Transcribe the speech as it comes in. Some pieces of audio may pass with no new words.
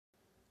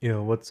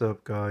Yo, what's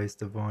up, guys?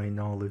 Divine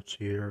Knowledge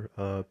here,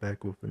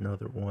 back with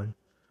another one.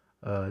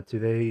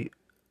 Today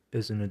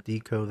isn't a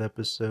decode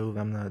episode.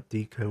 I'm not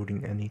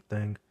decoding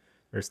anything.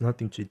 There's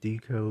nothing to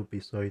decode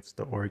besides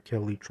the R.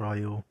 Kelly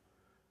trial.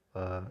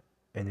 Uh,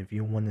 and if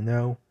you want to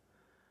know,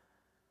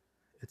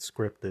 it's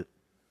scripted.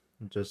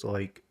 Just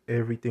like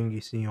everything you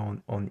see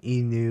on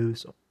E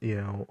News,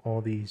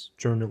 all these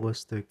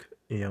journalistic,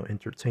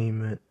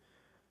 entertainment,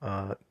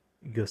 uh,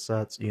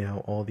 gazettes,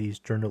 all these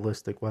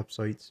journalistic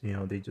websites,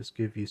 they just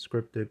give you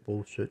scripted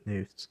bullshit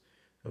news,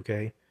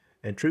 okay?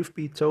 And truth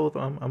be told,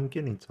 I'm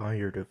getting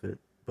tired of it.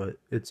 But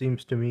it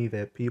seems to me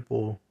that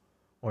people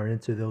are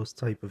into those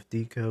type of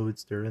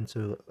decodes. They're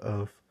into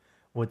of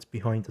what's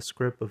behind the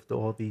script of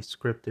all these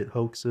scripted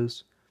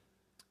hoaxes.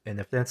 And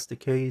if that's the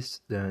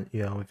case, then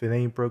if it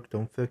ain't broke,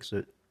 don't fix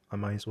it. I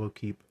might as well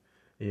keep,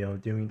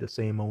 doing the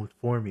same old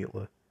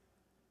formula.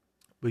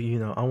 But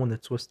I want to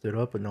twist it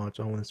up a notch.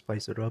 I want to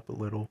spice it up a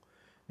little,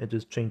 and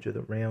just change it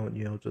around.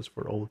 Just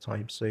for old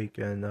time's sake.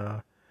 And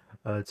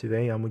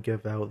today I'm gonna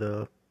give out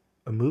a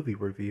movie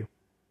review.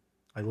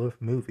 I love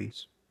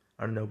movies.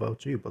 I don't know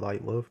about you, but I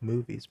love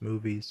movies.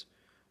 Movies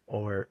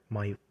are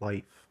my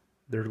life.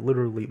 They're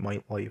literally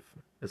my life.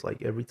 It's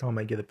like every time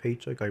I get a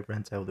paycheck, I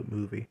rent out a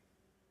movie.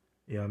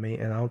 You know what I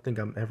mean? And I don't think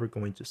I'm ever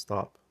going to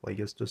stop. Like,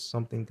 it's just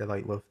something that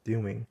I love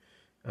doing,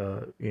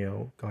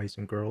 guys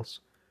and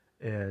girls.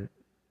 And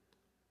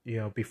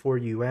before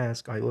you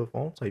ask, I love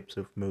all types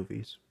of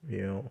movies.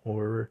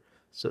 Horror,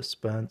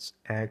 suspense,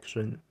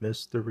 action,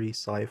 mystery,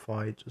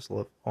 sci-fi. Just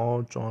love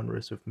all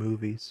genres of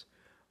movies.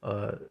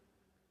 Uh,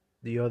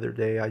 the other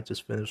day, I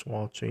just finished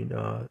watching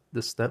The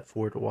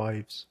Stepford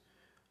Wives.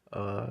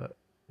 Uh,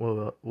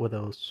 what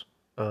else?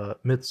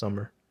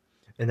 Midsommar,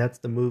 and that's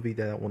the movie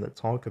that I want to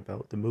talk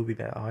about. The movie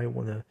that I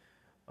want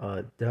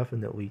to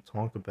definitely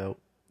talk about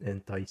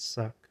and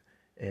dissect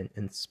and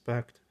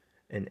inspect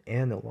and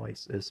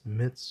analyze is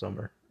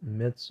Midsommar.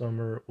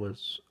 Midsommar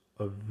was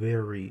a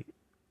very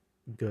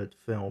good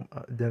film.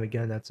 Then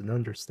again, that's an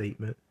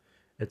understatement.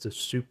 It's a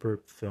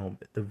superb film.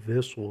 The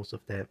visuals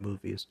of that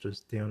movie is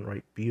just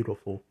downright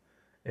beautiful.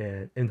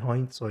 And in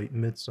hindsight,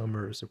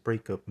 Midsommar is a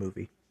breakup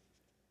movie.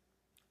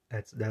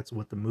 That's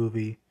what the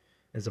movie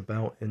is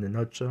about in a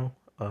nutshell.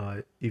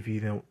 If you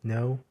don't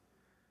know,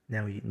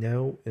 now you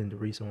know, and the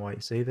reason why I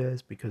say that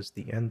is because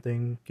the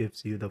ending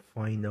gives you the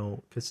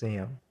final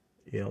kazam,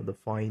 the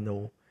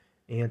final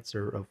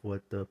answer of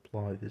what the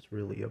plot is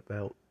really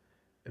about.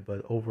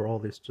 But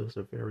overall, it's just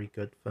a very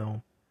good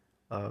film.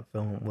 Fell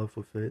in love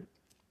with it,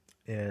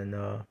 and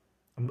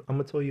I'm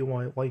gonna tell you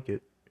why I like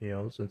it.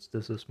 Since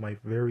this is my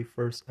very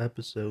first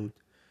episode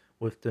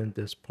within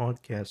this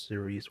podcast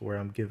series where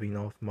I'm giving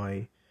off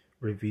my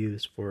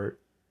reviews for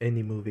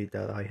any movie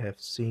that I have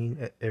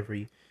seen,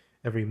 every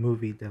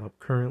movie that I'm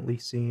currently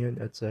seeing,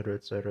 etc.,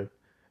 etc.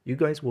 You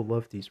guys will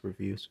love these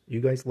reviews. You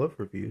guys love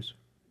reviews.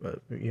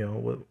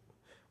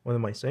 What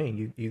am I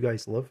saying? You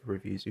guys love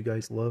reviews. You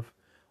guys love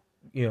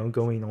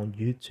going on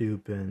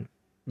YouTube and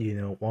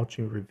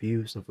watching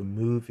reviews of a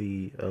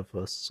movie, of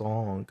a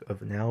song,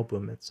 of an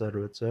album,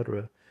 etc.,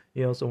 etc.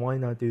 So why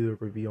not do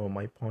a review on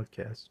my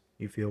podcast?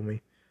 You feel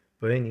me?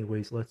 But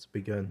anyways, let's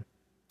begin.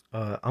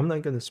 I'm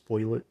not gonna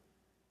spoil it,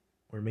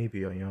 or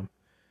maybe I am.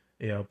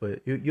 Yeah,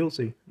 but you'll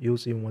see. You'll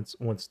see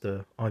once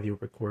the audio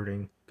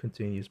recording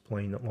continues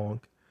playing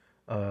along.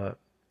 Uh,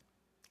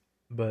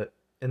 but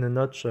in a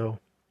nutshell,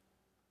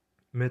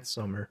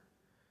 Midsummer.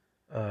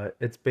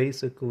 It's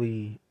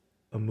basically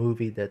a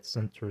movie that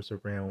centers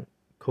around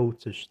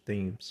cultish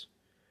themes.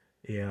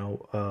 You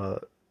know, uh,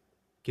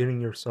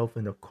 Getting yourself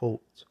in a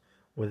cult,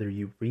 whether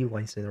you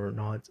realize it or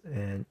not,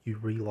 and you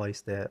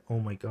realize that, oh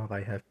my god,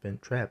 I have been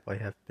trapped, I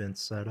have been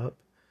set up,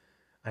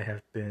 I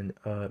have been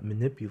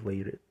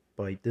manipulated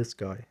by this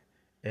guy.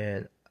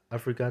 And I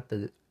forgot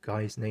the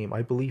guy's name.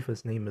 I believe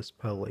his name is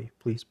Pele.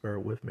 Please bear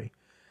with me.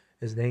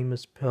 His name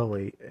is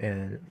Pele,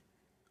 and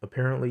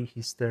apparently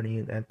he's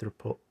studying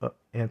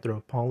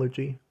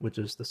anthropology, which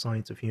is the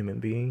science of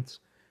human beings.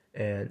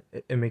 And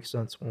it makes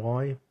sense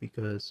why,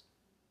 because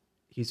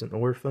he's an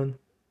orphan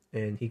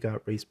and he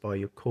got raised by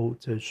a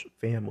cultish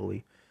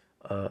family,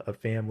 a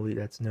family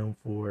that's known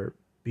for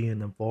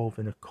being involved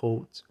in a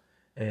cult.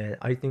 And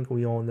I think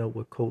we all know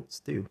what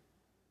cults do.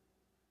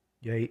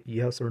 Yeah,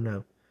 yes or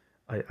no?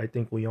 I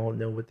think we all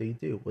know what they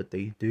do. What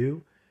they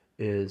do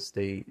is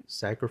they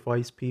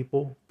sacrifice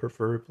people,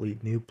 preferably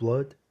new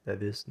blood,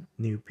 that is,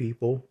 new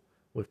people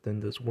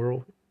within this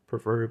world,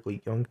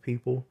 preferably young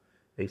people.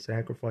 They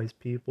sacrifice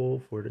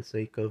people for the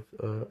sake of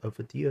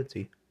a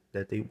deity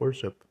that they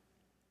worship.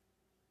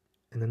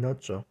 In a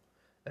nutshell,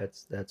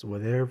 that's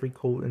what every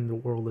cult in the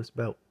world is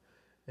about.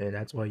 And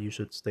that's why you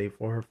should stay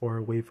far, far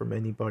away from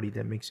anybody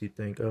that makes you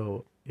think,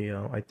 oh,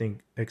 I think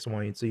X,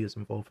 Y, and Z is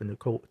involved in the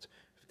cult.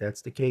 If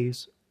that's the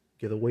case,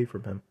 get away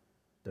from him.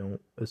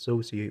 Don't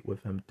associate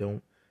with him.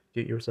 Don't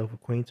get yourself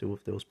acquainted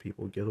with those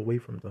people. Get away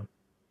from them.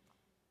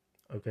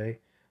 Okay?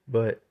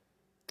 But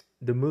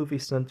the movie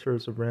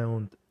centers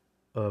around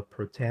a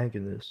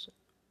protagonist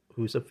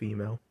who's a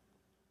female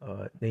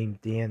named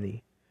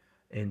Danny.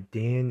 And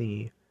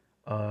Danny,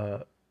 uh,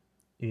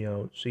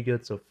 she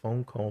gets a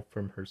phone call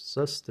from her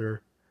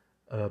sister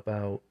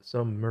about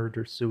some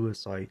murder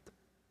suicide,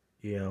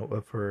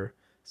 of her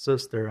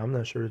sister. I'm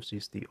not sure if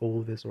she's the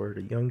oldest or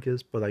the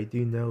youngest, but I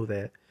do know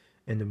that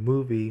in the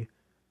movie,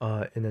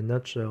 in a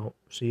nutshell,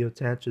 she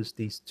attaches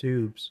these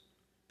tubes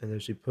and then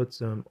she puts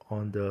them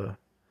on the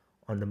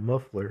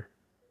muffler,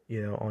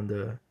 on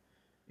the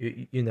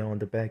on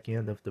the back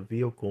end of the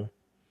vehicle,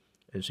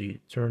 and she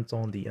turns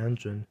on the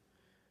engine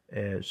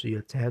and she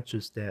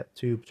attaches that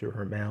tube to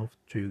her mouth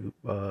to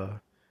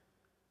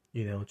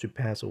to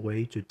pass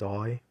away, to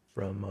die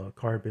from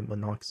carbon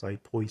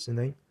monoxide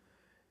poisoning.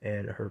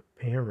 And her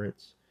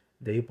parents,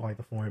 they buy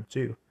the farm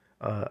too.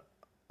 Uh,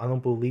 I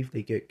don't believe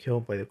they get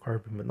killed by the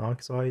carbon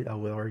monoxide. I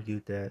would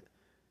argue that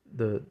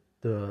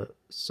the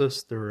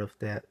sister of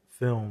that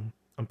film,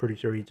 I'm pretty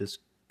sure you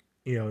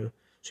know,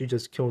 she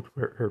just killed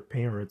her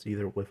parents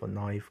either with a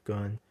knife,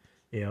 gun.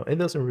 It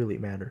doesn't really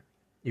matter.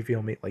 You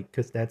feel me? Like,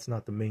 because that's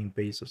not the main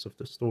basis of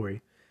the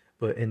story.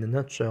 But in a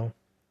nutshell,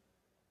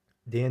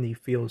 Danny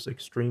feels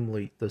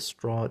extremely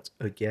distraught,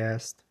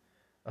 aghast,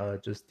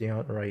 just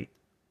downright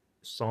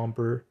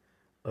somber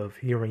of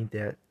hearing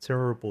that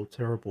terrible,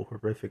 terrible,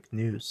 horrific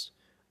news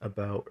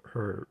about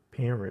her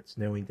parents,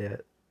 knowing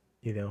that,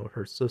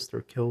 her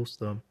sister kills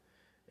them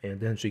and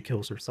then she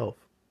kills herself.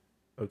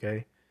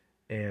 Okay?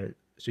 And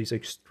she's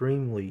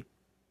extremely,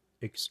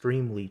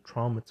 extremely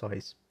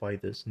traumatized by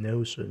this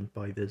notion,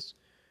 by this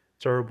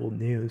terrible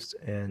news.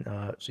 And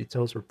she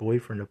tells her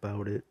boyfriend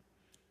about it.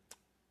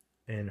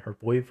 And her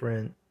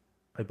boyfriend,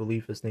 I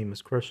believe his name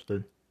is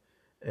Christian.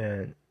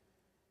 And,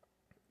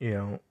 you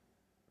know,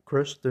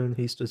 Christian,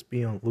 he's just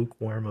being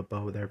lukewarm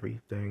about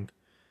everything.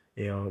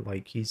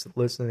 Like he's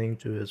listening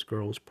to his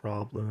girl's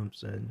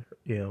problems and,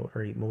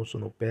 her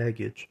emotional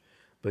baggage.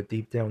 But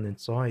deep down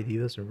inside, he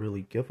doesn't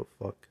really give a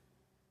fuck.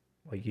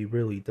 Like, he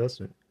really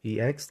doesn't. He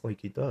acts like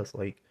he does.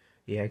 Like,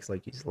 he acts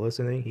like he's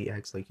listening. He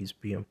acts like he's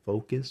being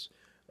focused,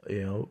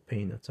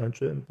 paying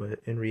attention. But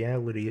in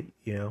reality,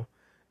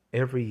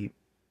 every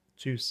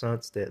 2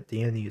 cents that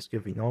Danny is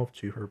giving off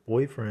to her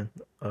boyfriend,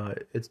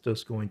 it's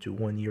just going to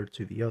one ear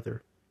to the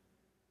other.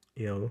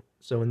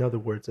 So in other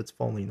words, it's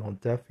falling on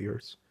deaf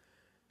ears.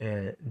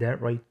 And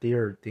that right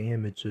there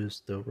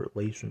damages the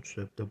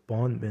relationship, the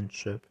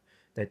bondmanship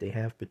that they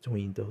have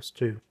between those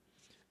two.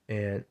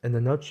 And in a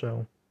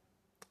nutshell,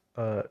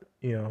 uh,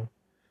 you know,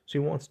 she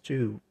wants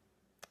to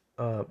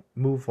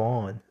move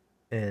on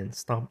and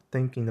stop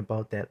thinking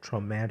about that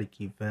traumatic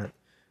event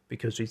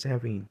because she's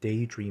having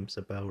daydreams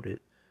about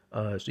it.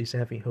 She's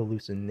having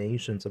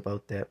hallucinations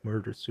about that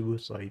murder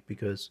suicide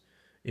because,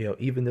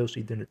 even though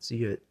she didn't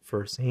see it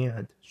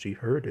firsthand, she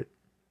heard it.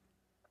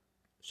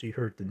 She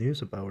heard the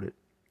news about it.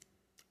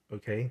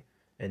 Okay,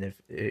 and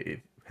if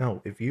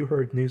hell, if you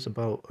heard news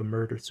about a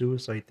murder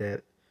suicide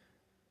that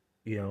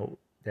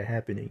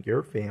happened in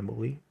your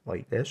family,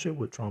 like that shit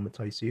would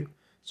traumatize you.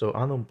 So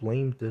I don't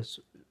blame this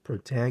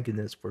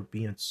protagonist for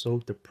being so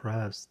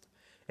depressed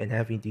and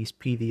having these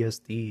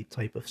PTSD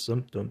type of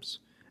symptoms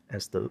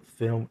as the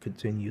film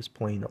continues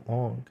playing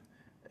along.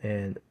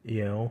 And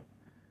you,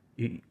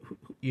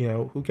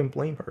 who can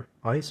blame her?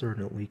 I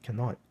certainly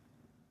cannot.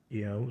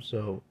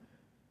 So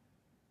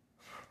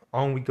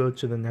on we go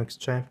to the next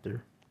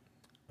chapter.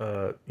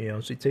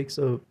 She takes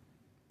a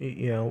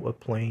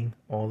plane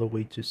all the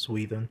way to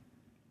Sweden.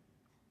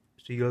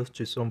 She goes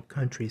to some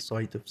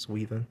countryside of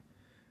Sweden,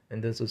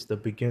 and this is the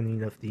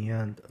beginning of the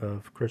end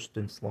of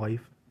Kristen's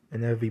life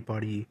and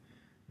everybody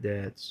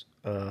that's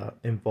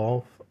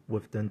involved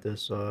within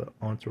this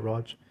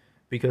entourage,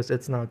 because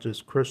it's not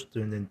just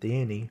Kristen and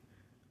Danny,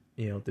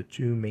 the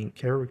two main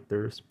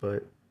characters,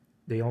 but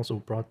they also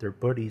brought their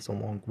buddies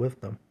along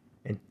with them,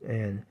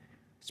 and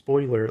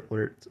spoiler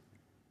alert,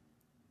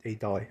 they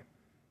die.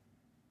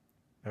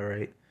 All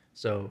right,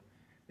 so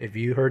if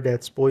you heard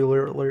that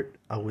spoiler alert,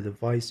 I would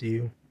advise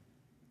you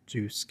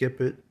to skip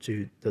it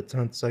to the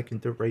 10-second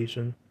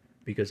duration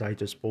because I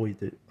just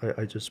spoiled it.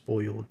 I just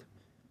spoiled,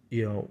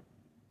 you know,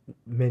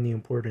 many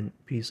important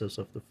pieces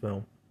of the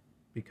film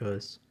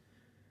because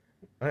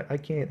I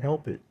can't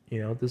help it.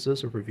 This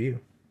is a review.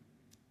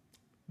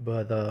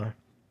 But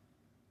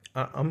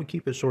I'm gonna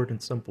keep it short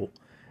and simple.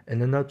 In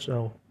a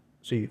nutshell,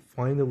 she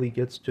finally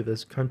gets to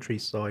this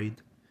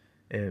countryside,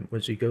 and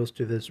when she goes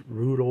to this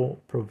rural,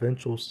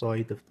 provincial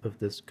side of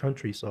this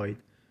countryside,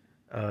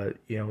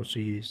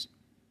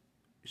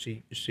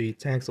 she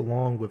tags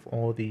along with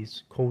all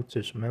these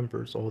cultish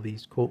members, all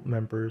these cult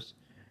members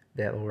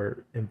that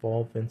are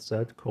involved in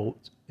said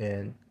cult,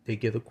 and they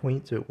get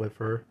acquainted with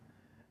her,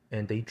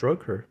 and they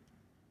drug her.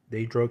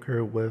 They drug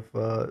her with,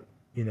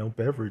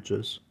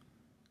 beverages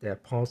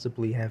that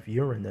possibly have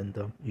urine in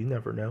them. You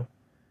never know.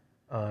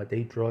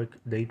 They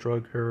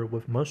drug her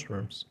with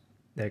mushrooms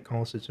that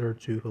causes her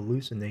to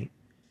hallucinate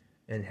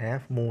and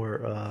have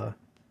more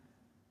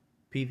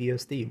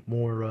PTSD,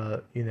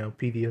 more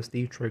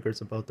PTSD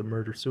triggers about the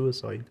murder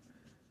suicide.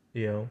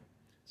 You know,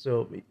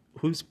 so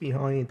who's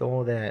behind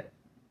all that?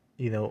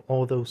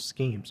 All those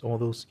schemes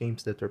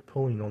that they're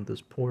pulling on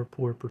this poor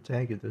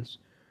protagonist,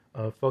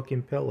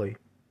 fucking Pele.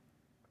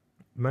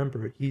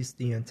 Remember, he's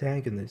the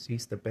antagonist.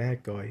 He's the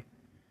bad guy.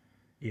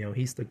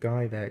 He's the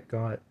guy that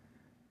got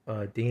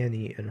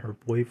Danny and her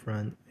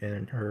boyfriend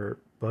and her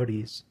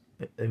buddies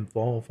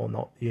involved on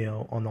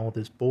all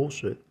this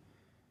bullshit.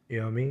 You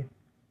know what I mean?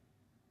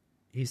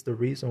 He's the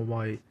reason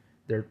why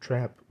they're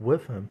trapped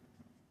with him,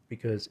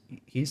 because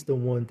he's the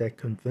one that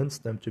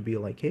convinced them to be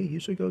like, hey, you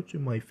should go to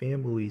my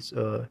family's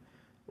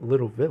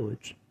little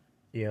village.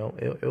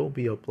 It'll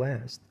be a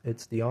blast.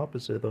 It's the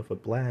opposite of a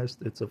blast.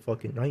 It's a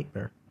fucking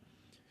nightmare.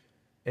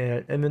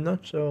 And in a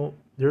nutshell,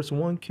 there's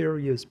one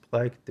curious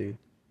black dude.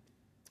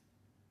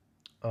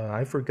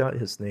 I forgot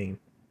his name.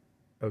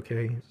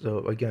 Okay, so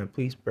again,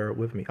 please bear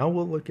with me. I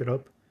will look it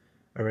up.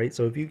 All right,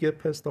 so if you get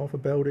pissed off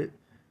about it,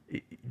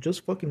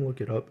 just fucking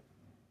look it up.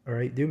 All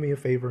right, do me a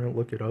favor and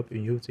look it up,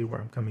 and you'll see where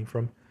I'm coming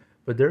from.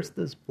 But there's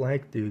this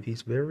black dude.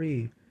 He's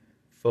very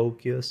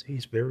focused.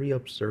 He's very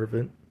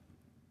observant.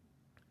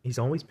 He's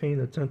always paying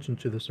attention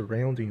to the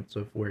surroundings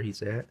of where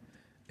he's at,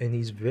 and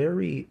he's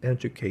very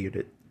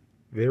educated,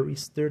 very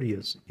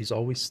studious. He's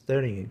always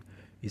studying.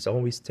 He's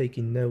always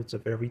taking notes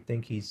of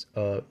everything he's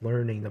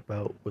learning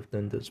about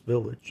within this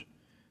village.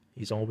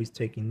 He's always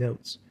taking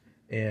notes.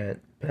 And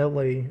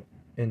Pele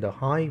and the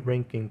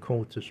high-ranking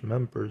cultish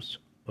members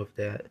of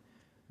that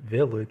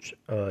village,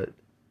 they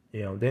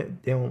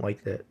don't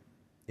like that.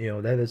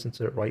 That isn't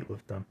sit right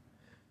with them,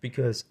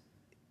 because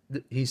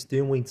he's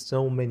doing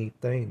so many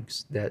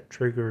things that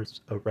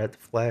triggers a red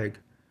flag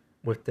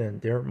within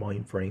their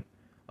mind frame.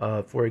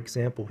 For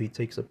example, he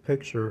takes a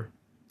picture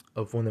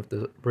of one of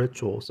the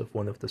rituals of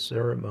one of the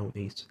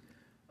ceremonies.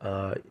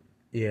 Uh,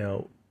 you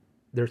know,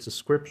 there's a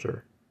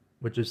scripture,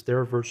 which is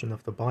their version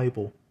of the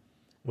Bible,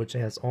 which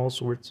has all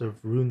sorts of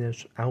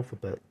runish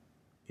alphabet.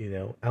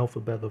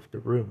 Alphabet of the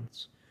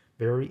runes,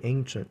 very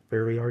ancient,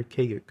 very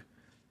archaic.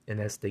 And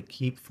as they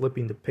keep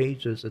flipping the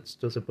pages, it's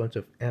just a bunch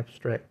of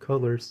abstract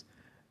colors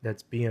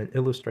that's being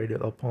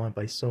illustrated upon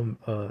by some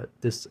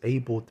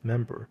disabled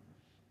member.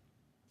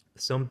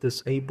 Some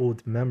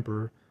disabled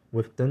member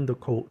within the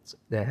cult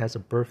that has a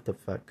birth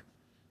defect.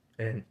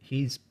 And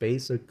he's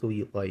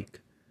basically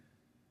like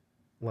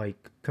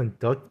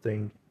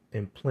conducting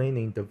and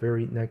planning the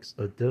very next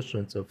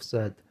editions of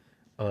said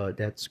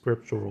that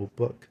scriptural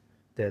book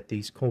that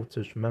these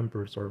cultish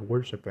members are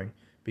worshiping,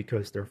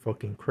 because they're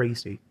fucking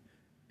crazy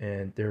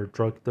and they're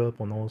drugged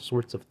up on all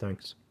sorts of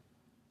things.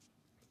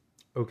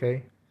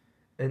 Okay?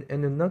 And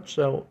in a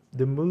nutshell,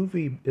 the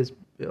movie is,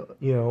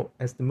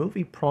 as the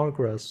movie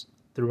progresses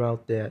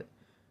throughout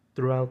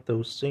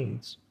those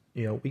scenes,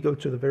 we go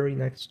to the very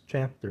next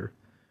chapter,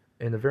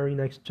 and the very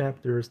next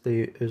chapter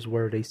is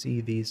where they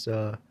see these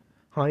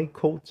high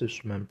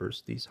cultish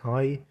members, these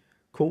high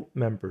cult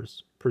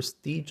members,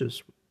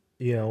 prestigious,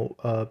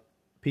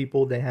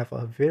 people that have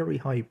a very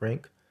high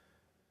rank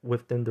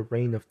within the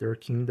reign of their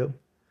kingdom,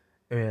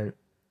 and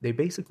they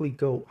basically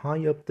go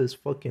high up this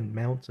fucking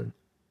mountain.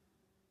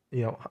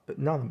 Not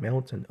a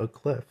mountain, a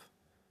cliff.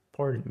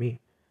 Pardon me.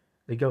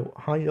 They go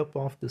high up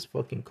off this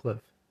fucking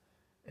cliff,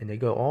 and they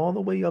go all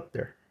the way up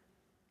there,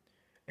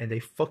 and they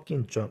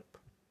fucking jump.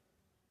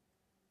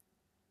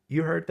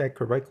 You heard that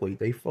correctly.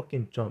 They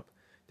fucking jump.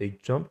 They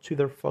jump to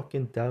their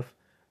fucking death.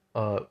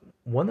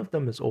 One of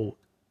them is old.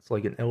 It's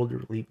like an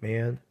elderly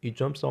man. He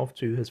jumps off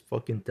to his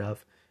fucking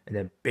death, and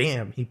then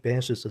bam, he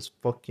bashes his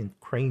fucking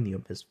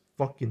cranium, his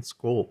fucking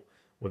skull,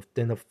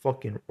 within a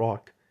fucking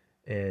rock.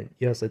 And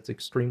yes, it's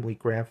extremely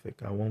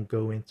graphic. I won't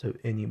go into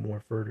any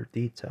more further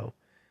detail.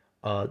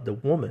 The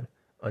woman,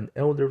 an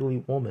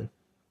elderly woman,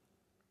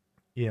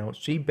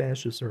 she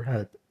bashes her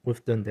head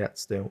within that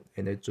stone,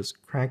 and it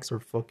just cracks her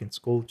fucking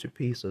skull to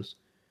pieces.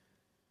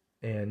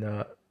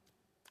 And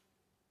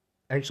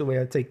actually,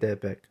 I take that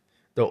back.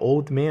 The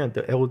old man,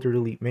 the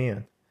elderly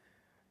man,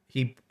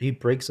 he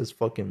breaks his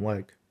fucking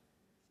leg.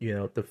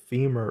 The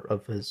femur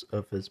of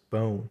his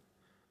bone,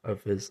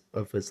 of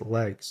his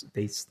legs,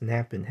 they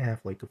snap in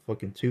half like a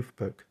fucking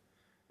toothpick.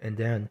 And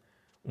then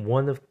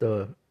one of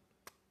the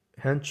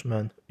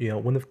henchmen,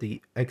 one of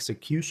the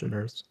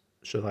executioners,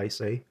 should I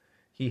say,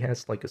 he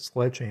has like a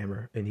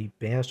sledgehammer, and he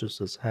bashes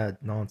his head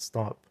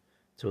nonstop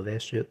till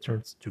that shit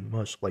turns to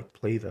mush like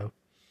Play-Doh.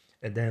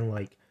 And then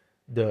like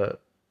the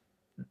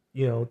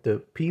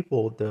the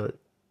people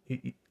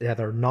that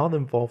are not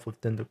involved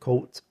within the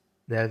cult,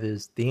 that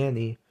is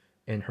Danny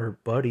and her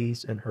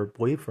buddies and her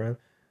boyfriend,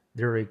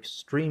 they're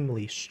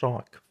extremely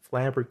shocked,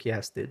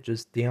 flabbergasted,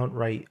 just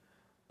downright,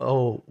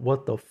 oh,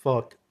 what the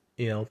fuck,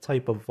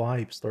 type of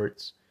vibe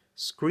starts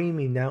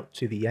screaming out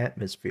to the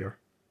atmosphere.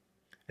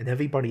 And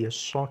everybody is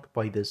shocked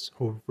by this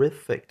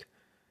horrific,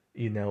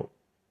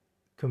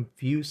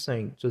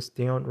 confusing, just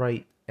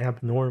downright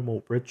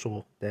abnormal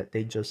ritual that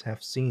they just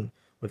have seen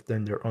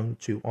within their own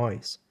two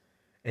eyes.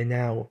 And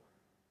now,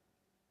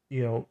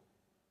 you know,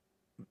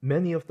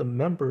 many of the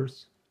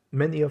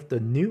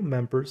new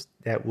members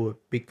that will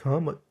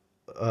become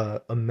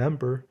a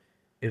member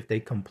if they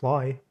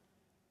comply,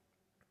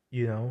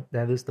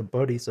 that is the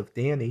buddies of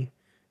Danny,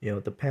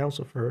 the pals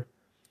of her,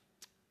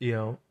 you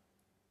know,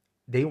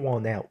 they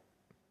want out.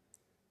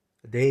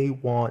 They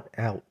want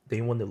out.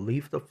 They want to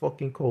leave the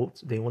fucking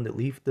cults. They want to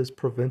leave this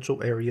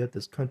provincial area,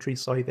 this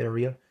countryside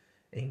area,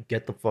 and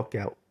get the fuck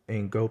out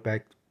and go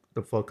back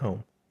the fuck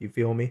home. You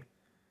feel me?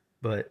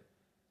 But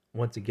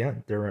once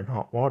again, they're in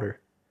hot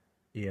water.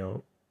 You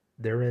know,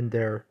 they're in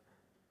there,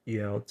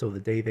 till the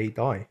day they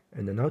die,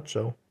 in a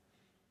nutshell,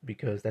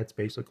 because that's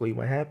basically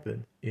what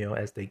happened.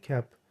 As they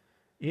kept,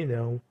 you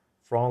know,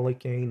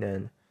 frolicking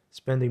and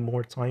spending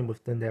more time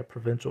within that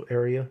provincial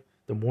area,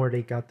 the more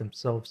they got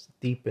themselves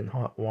deep in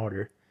hot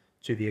water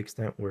to the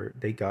extent where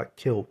they got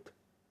killed,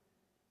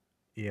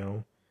 you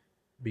know,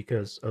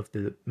 because of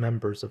the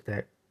members of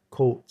that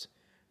cult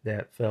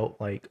that felt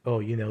like,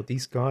 oh,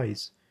 these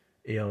guys,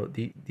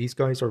 these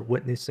guys are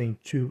witnessing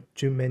too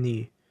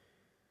many,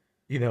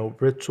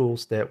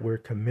 rituals that we're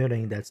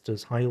committing that's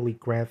just highly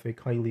graphic,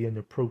 highly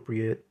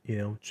inappropriate,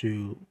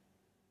 to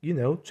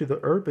the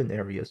urban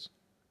areas.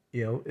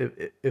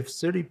 If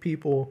city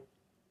people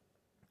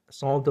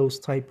saw those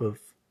type of,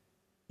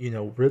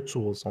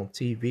 rituals on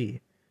TV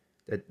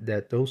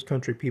that those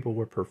country people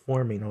were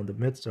performing on the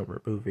Midsommar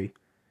movie,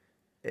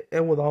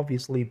 it would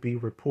obviously be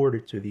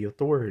reported to the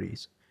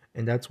authorities.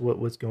 And that's what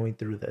was going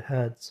through the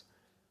heads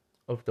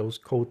of those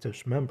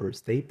cultish members.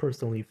 They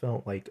personally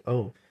felt like,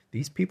 oh,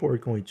 these people are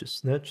going to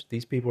snitch.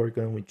 These people are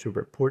going to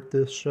report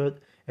this shit.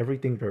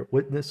 Everything they're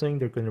witnessing,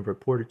 they're going to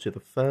report it to the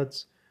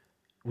feds.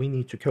 We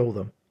need to kill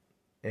them.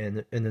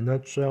 And in a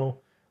nutshell,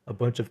 a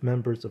bunch of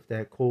members of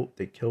that cult,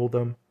 they killed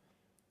them.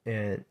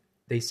 And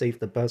they saved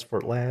the best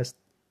for last.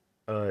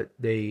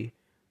 They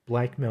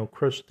blackmail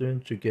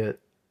Christian to get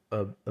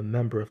a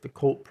member of the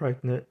cult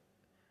pregnant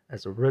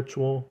as a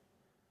ritual.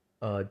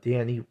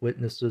 Danny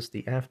witnesses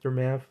the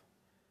aftermath.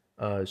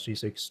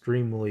 She's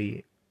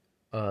extremely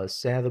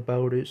sad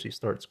about it. She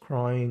starts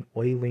crying,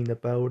 wailing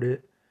about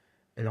it,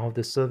 and all of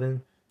a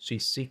sudden,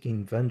 she's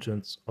seeking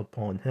vengeance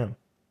upon him.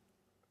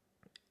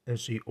 And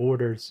she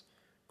orders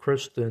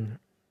Kristen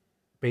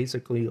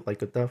basically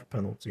like a death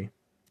penalty.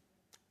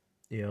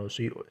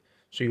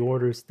 She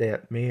orders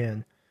that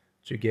man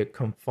to get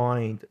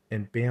confined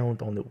and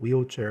bound on the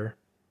wheelchair,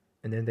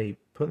 and then they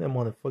put him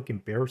on a fucking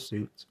bear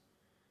suit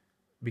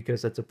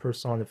because that's a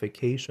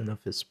personification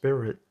of his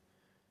spirit,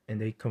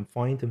 and they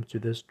confined him to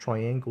this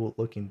triangle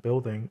looking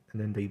building,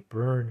 and then they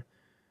burn,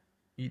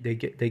 they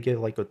get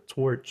like a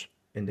torch,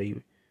 and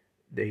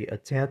they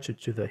attach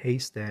it to the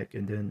haystack,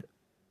 and then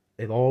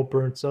it all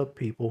burns up,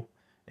 people,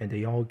 and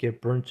they all get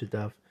burned to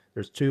death.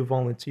 There's two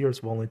volunteers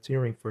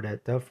volunteering for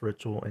that death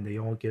ritual, and they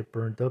all get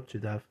burned up to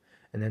death.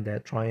 And then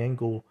that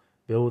triangle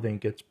building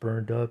gets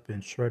burned up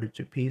and shredded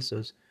to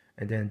pieces.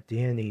 And then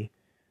Danny,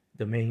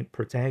 the main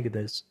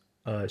protagonist,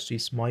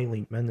 she's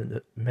smiling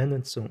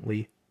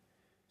menacingly.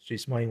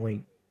 She's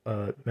smiling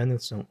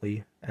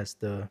menacingly as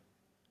the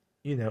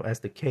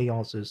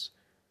chaos is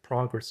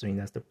progressing,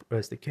 as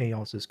the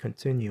chaos is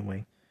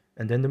continuing,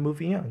 and then the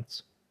movie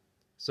ends.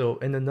 So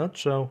in a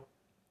nutshell,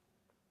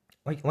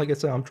 like I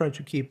said, I'm trying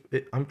to keep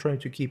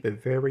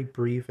it very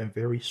brief and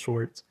very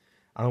short.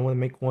 I don't want to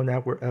make 1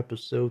 hour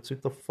episodes. Who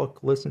the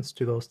fuck listens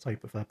to those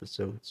type of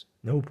episodes?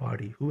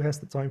 Nobody. Who has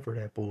the time for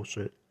that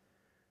bullshit?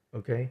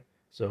 Okay?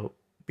 So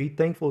be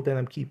thankful that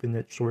I'm keeping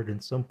it short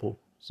and simple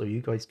so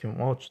you guys can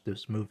watch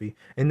this movie.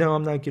 And no,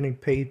 I'm not getting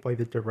paid by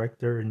the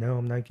director, and no,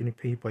 I'm not getting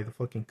paid by the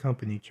fucking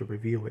company to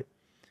review it.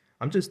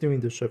 I'm just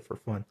doing this shit for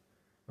fun.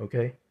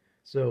 Okay?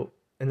 So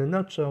in a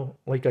nutshell,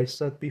 like I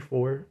said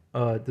before,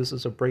 this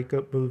is a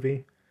breakup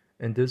movie,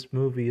 and this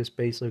movie is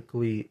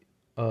basically,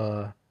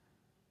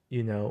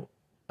 you know,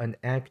 an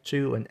Act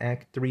 2 and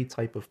Act 3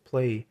 type of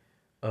play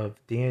of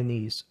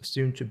Danny's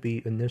soon to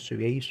be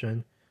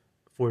initiation,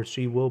 for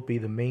she will be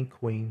the main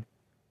queen,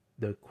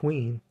 the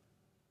queen,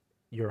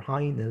 your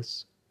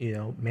highness,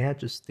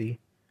 majesty,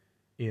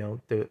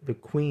 the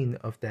queen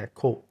of that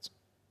cult,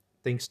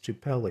 thanks to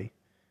Pele.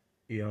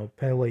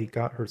 Pele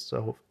got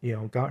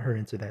her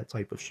into that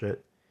type of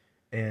shit.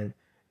 And,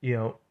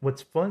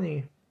 what's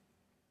funny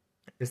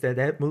is that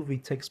that movie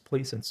takes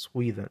place in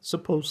Sweden,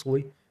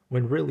 supposedly,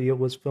 when really it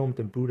was filmed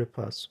in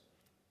Budapest.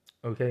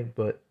 Okay,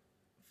 but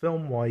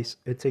film wise,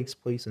 it takes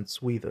place in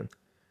Sweden.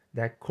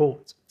 That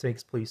cult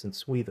takes place in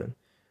Sweden.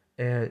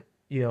 And,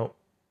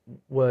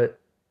 what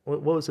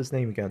was his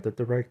name again? The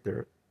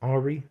director,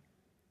 Ari?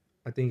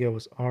 I think it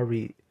was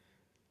Ari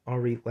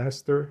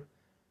Lester.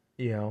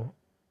 You know,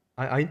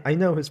 I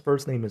know his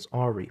first name is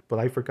Ari, but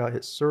I forgot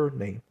his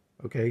surname.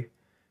 Okay,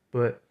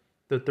 but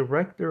the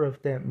director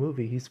of that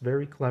movie, he's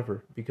very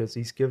clever because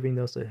he's giving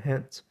us a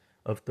hint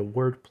of the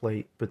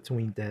wordplay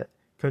between that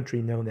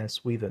country known as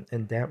Sweden,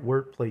 and that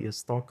wordplay is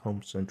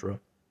Stockholm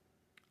syndrome.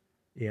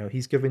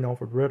 He's giving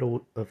off a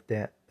riddle of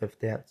that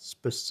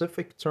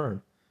specific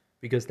term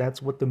because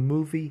that's what the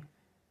movie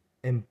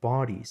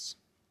embodies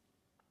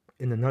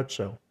in a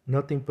nutshell.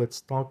 Nothing but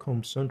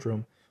Stockholm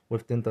syndrome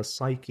within the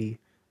psyche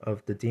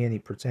of the Danny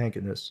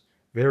protagonist.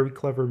 Very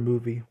clever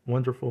movie,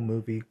 wonderful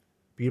movie,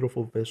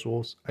 beautiful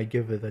visuals. I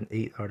give it an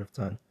 8 out of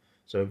 10.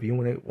 So if you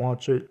want to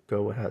watch it,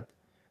 go ahead.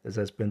 This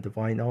has been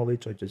Divine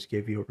Knowledge. I just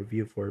gave you a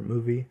review for a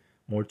movie.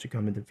 More to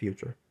come in the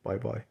future. Bye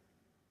bye.